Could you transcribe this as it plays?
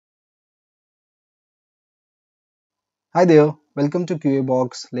Hi there, welcome to QA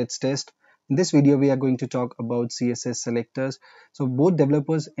Box. Let's test. In this video, we are going to talk about CSS selectors. So both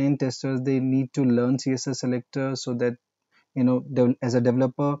developers and testers, they need to learn CSS selectors so that as a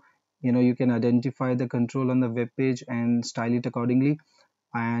developer, you can identify the control on the web page and style it accordingly.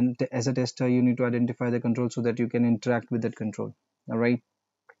 And as a tester, you need to identify the control so that you can interact with that control. All right.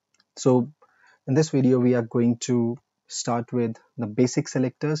 So in this video, we are going to start with the basic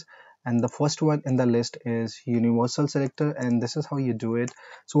selectors, and the first one in the list is universal selector, and this is how you do it.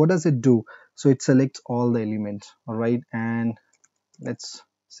 So what does it do? So it selects all the elements, all right, and let's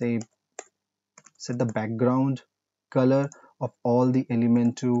say set the background color of all the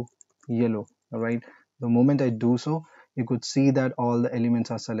element to yellow. All right, the moment I do so, you could see that all the elements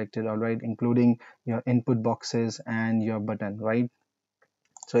are selected, all right, including your input boxes and your button, right?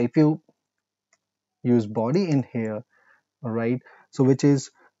 So if you use body in here, all right, so which is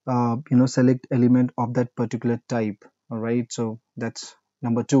select element of that particular type, all right, so that's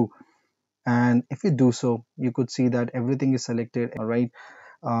number two. And if you do so, you could see that everything is selected, all right.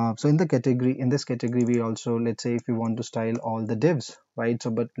 So in this category, we also, let's say if you want to style all the divs, right,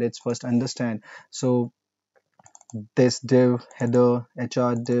 so but let's first understand. So this div, header,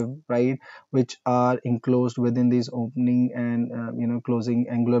 hr div, right, which are enclosed within these opening and closing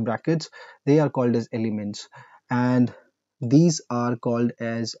angular brackets, they are called as elements, and these are called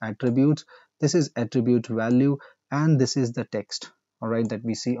as attributes. This is attribute value, and this is the text, all right, that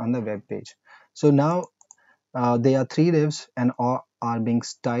we see on the web page. So now there are three divs and all are being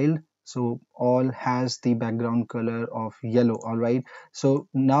styled, so all has the background color of yellow, all right. So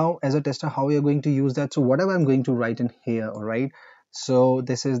now as a tester, how you're going to use that? So whatever I'm going to write in here, all right, so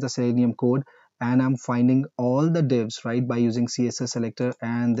this is the Selenium code, and I'm finding all the divs, right, by using CSS selector,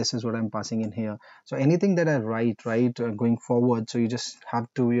 and this is what I'm passing in here. So anything that I write, right, going forward, so you just have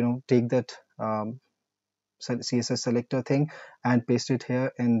to take that CSS selector thing and paste it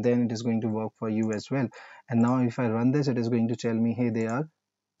here, and then it is going to work for you as well. And now if I run this, it is going to tell me, hey, there are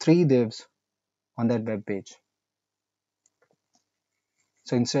three divs on that web page.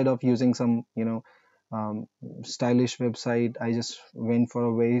 So instead of using some stylish website, I just went for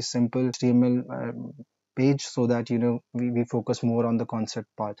a very simple HTML page, so that we focus more on the concept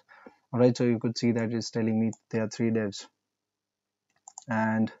part. All right, so you could see that it's telling me there are three divs.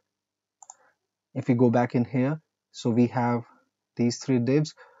 And if we go back in here, so we have these three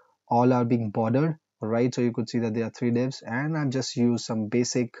divs, all are being bordered, right? So you could see that there are three divs, and I've just used some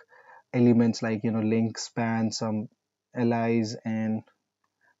basic elements like link, span, some LIs, and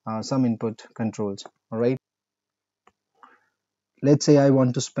some input controls. All right, let's say I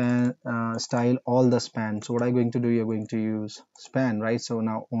want to style all the span. So what I'm going to do, you're going to use span, right? So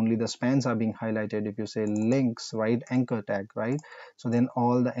now only the spans are being highlighted. If you say links, right, anchor tag, right, so then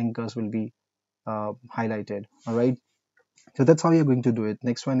all the anchors will be highlighted. All right, so that's how you're going to do it.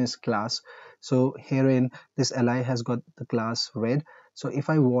 Next one is class. So herein this li has got the class red. So if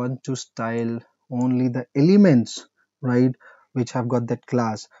I want to style only the elements, right, which have got that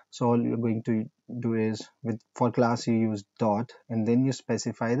class, so all you're going to do is, for class you use dot, and then you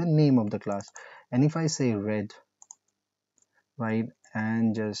specify the name of the class. And if I say red, right,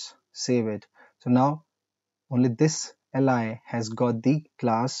 and just save it, so now only this li has got the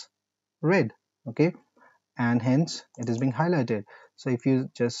class red, okay, and hence it is being highlighted. So if you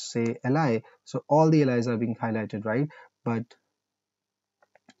just say li, so all the li's are being highlighted, right, but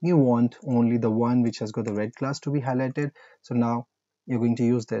you want only the one which has got the red class to be highlighted. So now you're going to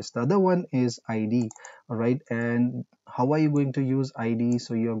use this. The other one is id, all right, and how are you going to use id?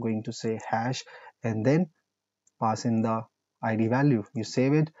 So you're going to say hash and then pass in the id value, you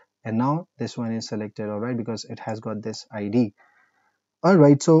save it, and now this one is selected, all right, because it has got this id. All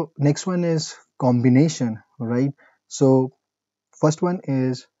right, so next one is combination, right? So first one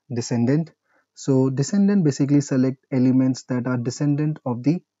is descendant. So descendant basically select elements that are descendant of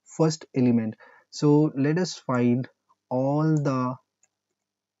the first element. So let us find all the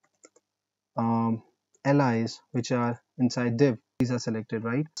LIs which are inside div. These are selected,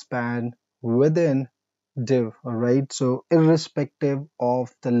 right? Span within div, all right? So irrespective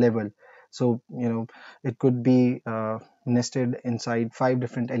of the level. So it could be nested inside 5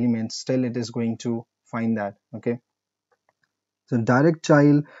 different elements, still it is going to find that, okay? So direct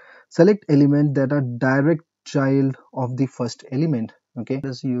child, select element that are direct child of the first element, okay.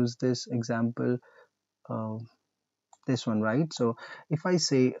 Let's use this example, uh, this one, right? So if I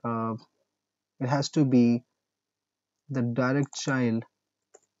say it has to be the direct child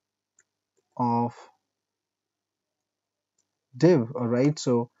of div, all right,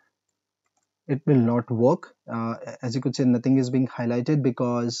 so it will not work. As you could see, nothing is being highlighted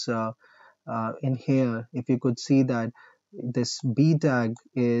because in here, if you could see that this b tag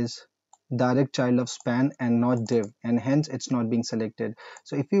is direct child of span and not div, and hence it's not being selected.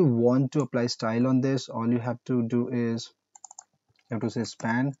 So if you want to apply style on this, all you have to do is you have to say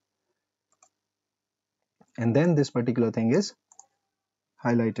span, and then this particular thing is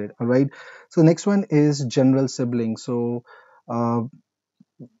highlighted. All right, so next one is general sibling. So uh,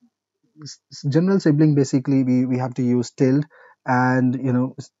 general sibling, basically we have to use tilde, and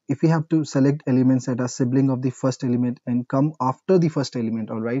if we have to select elements that are sibling of the first element and come after the first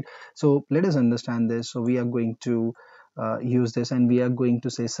element. All right, so let us understand this. So we are going to use this, and we are going to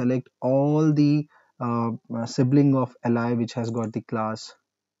say select all the sibling of li which has got the class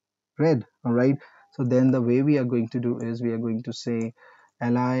red. All right, so then the way we are going to do is we are going to say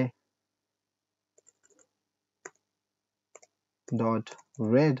li dot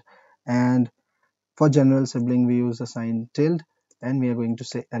red, and for general sibling we use the sign tilde, and we are going to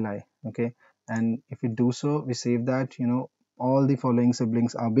say li. Okay, and if we do so, we save that, all the following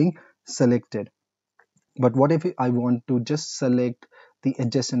siblings are being selected. But what if I want to just select the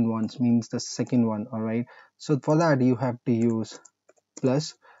adjacent ones, means the second one? All right, so for that you have to use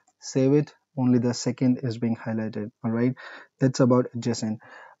plus, save it, only the second is being highlighted. All right, that's about adjacent.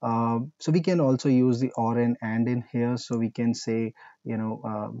 So we can also use the or and in here, so we can say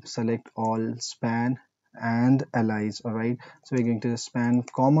select all span and allies. All right, so we're going to span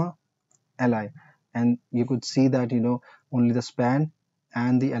comma ally, and you could see that only the span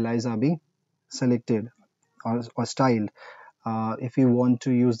and the allies are being selected or styled. If you want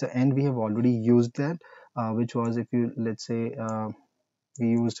to use the end, we have already used that, which was, if you, let's say, we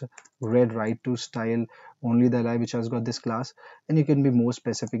used red right to style only the li which has got this class, and you can be more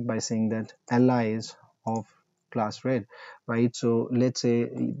specific by saying that li is of class red, right? So let's say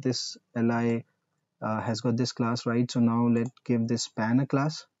this li has got this class, right? So now let's give this span a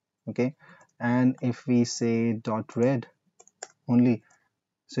class. Okay, and if we say dot red only,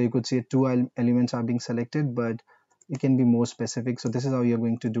 so you could see two elements are being selected, but you can be more specific. So this is how you're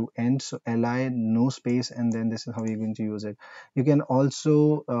going to do end, so li no space, and then this is how you're going to use it. You can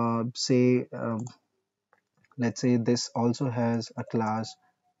also say let's say this also has a class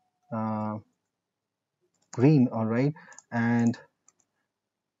uh, green. All right, and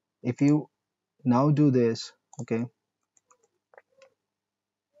if you now do this, okay,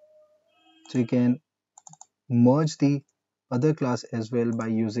 so you can merge the other class as well by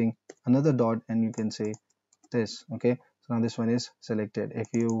using another dot, and you can say this. Okay, so now this one is selected. If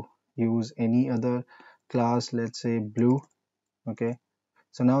you use any other class, let's say blue, okay,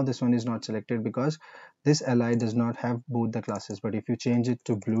 so now this one is not selected because this li does not have both the classes. But if you change it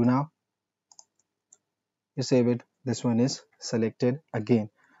to blue, now you save it, this one is selected again.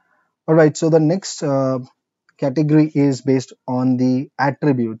 All right, so the next category is based on the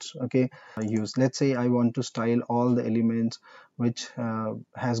attributes. Okay, use, let's say I want to style all the elements which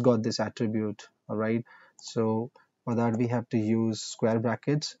has got this attribute. All right, so for that we have to use square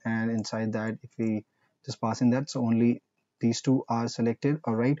brackets, and inside that if we just pass in that, so only these two are selected.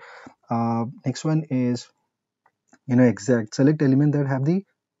 All right, next one is exact, select element that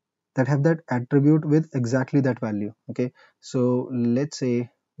have that attribute with exactly that value. Okay, so let's say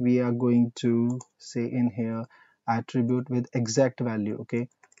we are going to say in here attribute with exact value. Okay,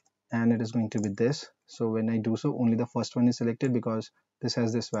 and it is going to be this. So when I do so, only the first one is selected because this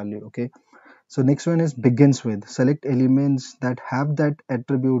has this value. Okay, so next one is begins with, select elements that have that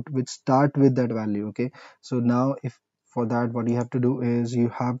attribute which start with that value. Okay, so now if for that, what you have to do is you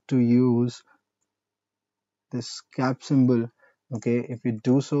have to use this cap symbol. Okay, if you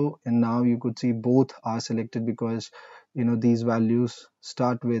do so, and now you could see both are selected because these values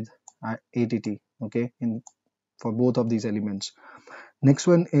start with att. Okay, in for both of these elements. Next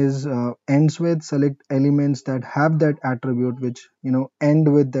one is ends with, select elements that have that attribute which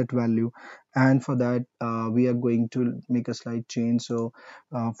end with that value, and for that we are going to make a slight change. So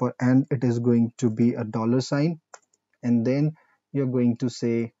for end it is going to be a dollar sign, and then you're going to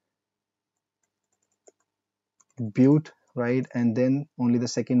say but, right, and then only the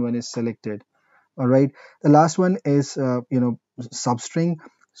second one is selected. All right, the last one is substring.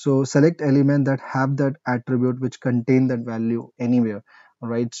 So select element that have that attribute which contain that value anywhere. All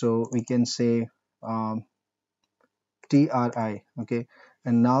right, so we can say tri. Okay,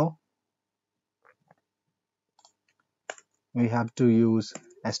 and now we have to use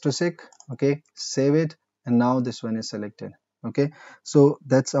asterisk. Okay, save it, and now this one is selected. Okay, so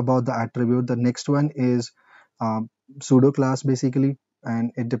that's about the attribute. The next one is pseudo class, basically,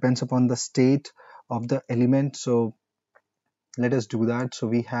 and it depends upon the state of the element. So let us do that. So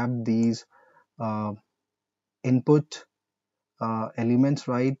we have these uh, input elements,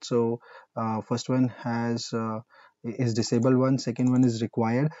 right? So first one has is disabled one, second one is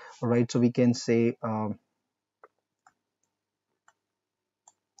required, right? So we can say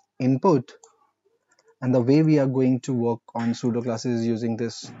input, and the way we are going to work on pseudo classes is using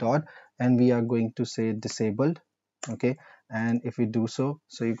this dot, and we are going to say disabled. Okay, and if we do so,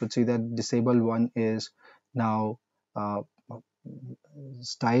 so you could see that disabled one is now uh,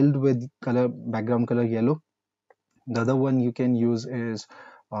 styled with color, background color yellow. The other one you can use is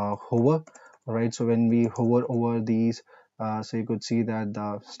hover, right? So when we hover over these, so you could see that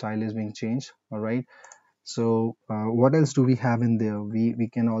the style is being changed. All right, so what else do we have in there? We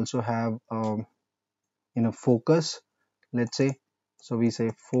can also have focus, let's say. So we say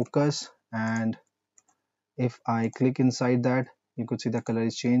focus, and if I click inside that, you could see the color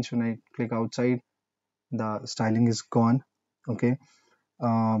is changed. When I click outside, the styling is gone. Okay,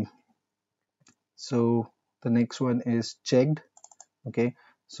 um, so the next one is checked. Okay,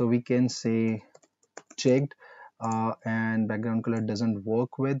 so we can say checked, and background color doesn't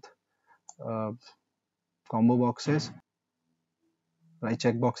work with uh, combo boxes, right?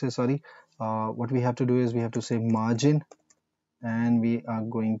 Check boxes, sorry. What we have to do is we have to say margin, and we are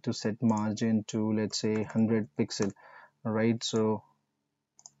going to set margin to, let's say, 100 pixel. All right, so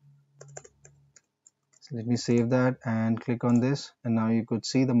let me save that and click on this, and now you could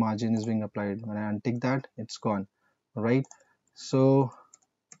see the margin is being applied. When I untick that, it's gone. All right, so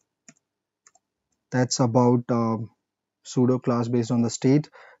that's about pseudo class based on the state.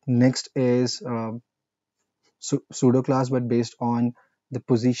 Next is pseudo class but based on the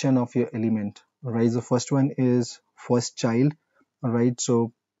position of your element. All right, the first one is first child. All right,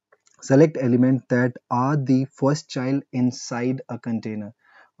 so select element that are the first child inside a container.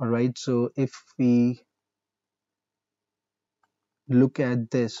 All right, so if we look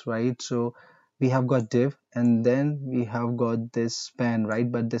at this, right, so we have got div, and then we have got this span,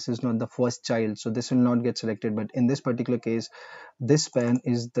 right? But this is not the first child, so this will not get selected. But in this particular case, this span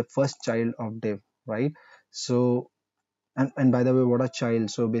is the first child of div, right? So and by the way, what a child,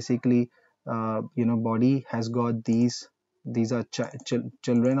 so basically body has got these are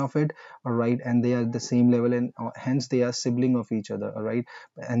children of it. All right, and they are the same level, and hence they are sibling of each other. All right,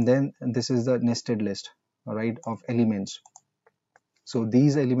 and then this is the nested list, all right, of elements. So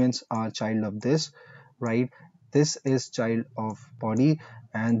these elements are child of this, right? This is child of body,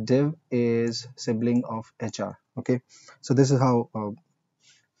 and div is sibling of hr. Okay, so this is how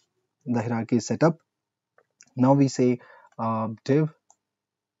the hierarchy is set up. Now we say div.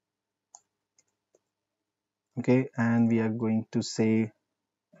 Okay, and we are going to say,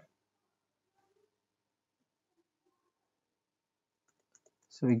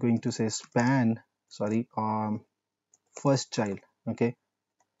 so we're going to say span, sorry, first child. Okay,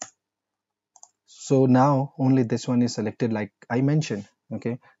 so now only this one is selected like I mentioned.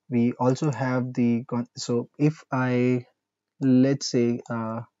 Okay, we also have the so if I, let's say,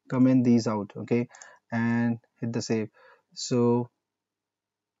 comment these out, okay, and hit the save, so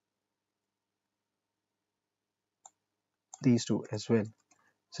these two as well.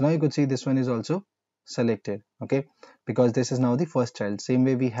 So now you could see this one is also selected. Okay, because this is now the first child. Same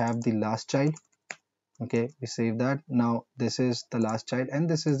way we have the last child. Okay, we save that. Now this is the last child, and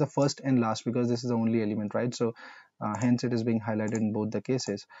this is the first and last because this is the only element, right? So hence it is being highlighted in both the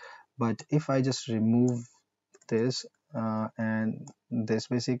cases. But if I just remove this and this,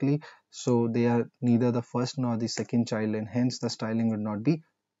 basically, so they are neither the first nor the second child, and hence the styling would not be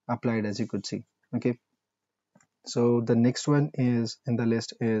applied, as you could see. Okay, so the next one is in the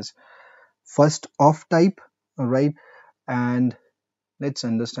list is first of type. All right, and let's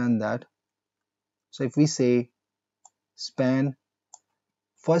understand that. So if we say span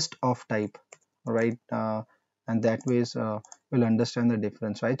first of type, right, and that ways we'll understand the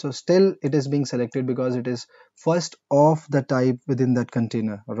difference, right? So still it is being selected because it is first of the type within that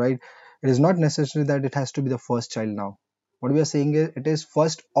container. All right, it is not necessary that it has to be the first child. Now what we are saying is it is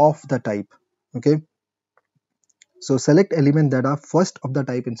first of the type. Okay, so select element that are first of the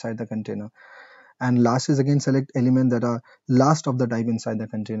type inside the container, and last is again select element that are last of the type inside the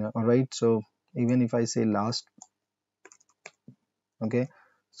container. All right, so even if I say last, okay,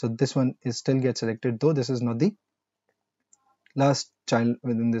 so this one is still get selected, though this is not the last child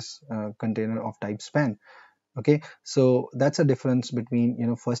within this container of type span. Okay, so that's a difference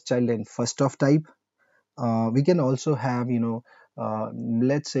between first child and first of type. We can also have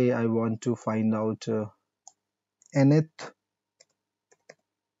let's say I want to find out nth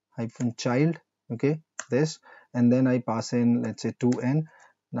hyphen child. Okay, this, and then I pass in, let's say, 2n.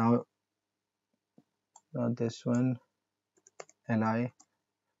 Now this one li.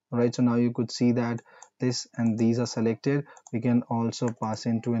 Right, so now you could see that this and these are selected, we can also pass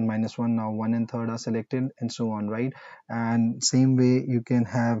in 2 and -1. Now 1 and third are selected, and so on, right? And same way you can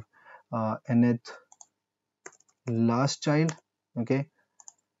have nth last child, okay,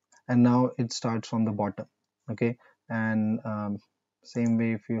 and now it starts from the bottom, okay. And same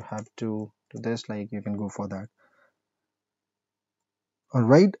way, if you have to do this, like, you can go for that. All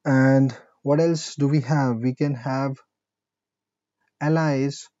right, and what else do we have? We can have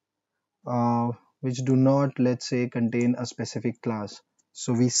allies which do not, let's say, contain a specific class.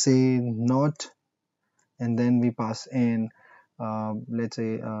 So we say not, and then we pass in let's say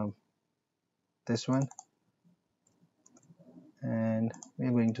this one, and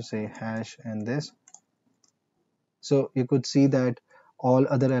we're going to say hash and this. So you could see that all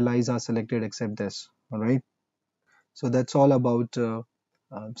other allies are selected except this. All right, so that's all about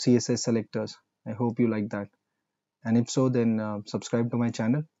CSS selectors. I hope you like that, and if so, then subscribe to my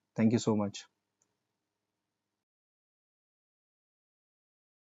channel. Thank you so much.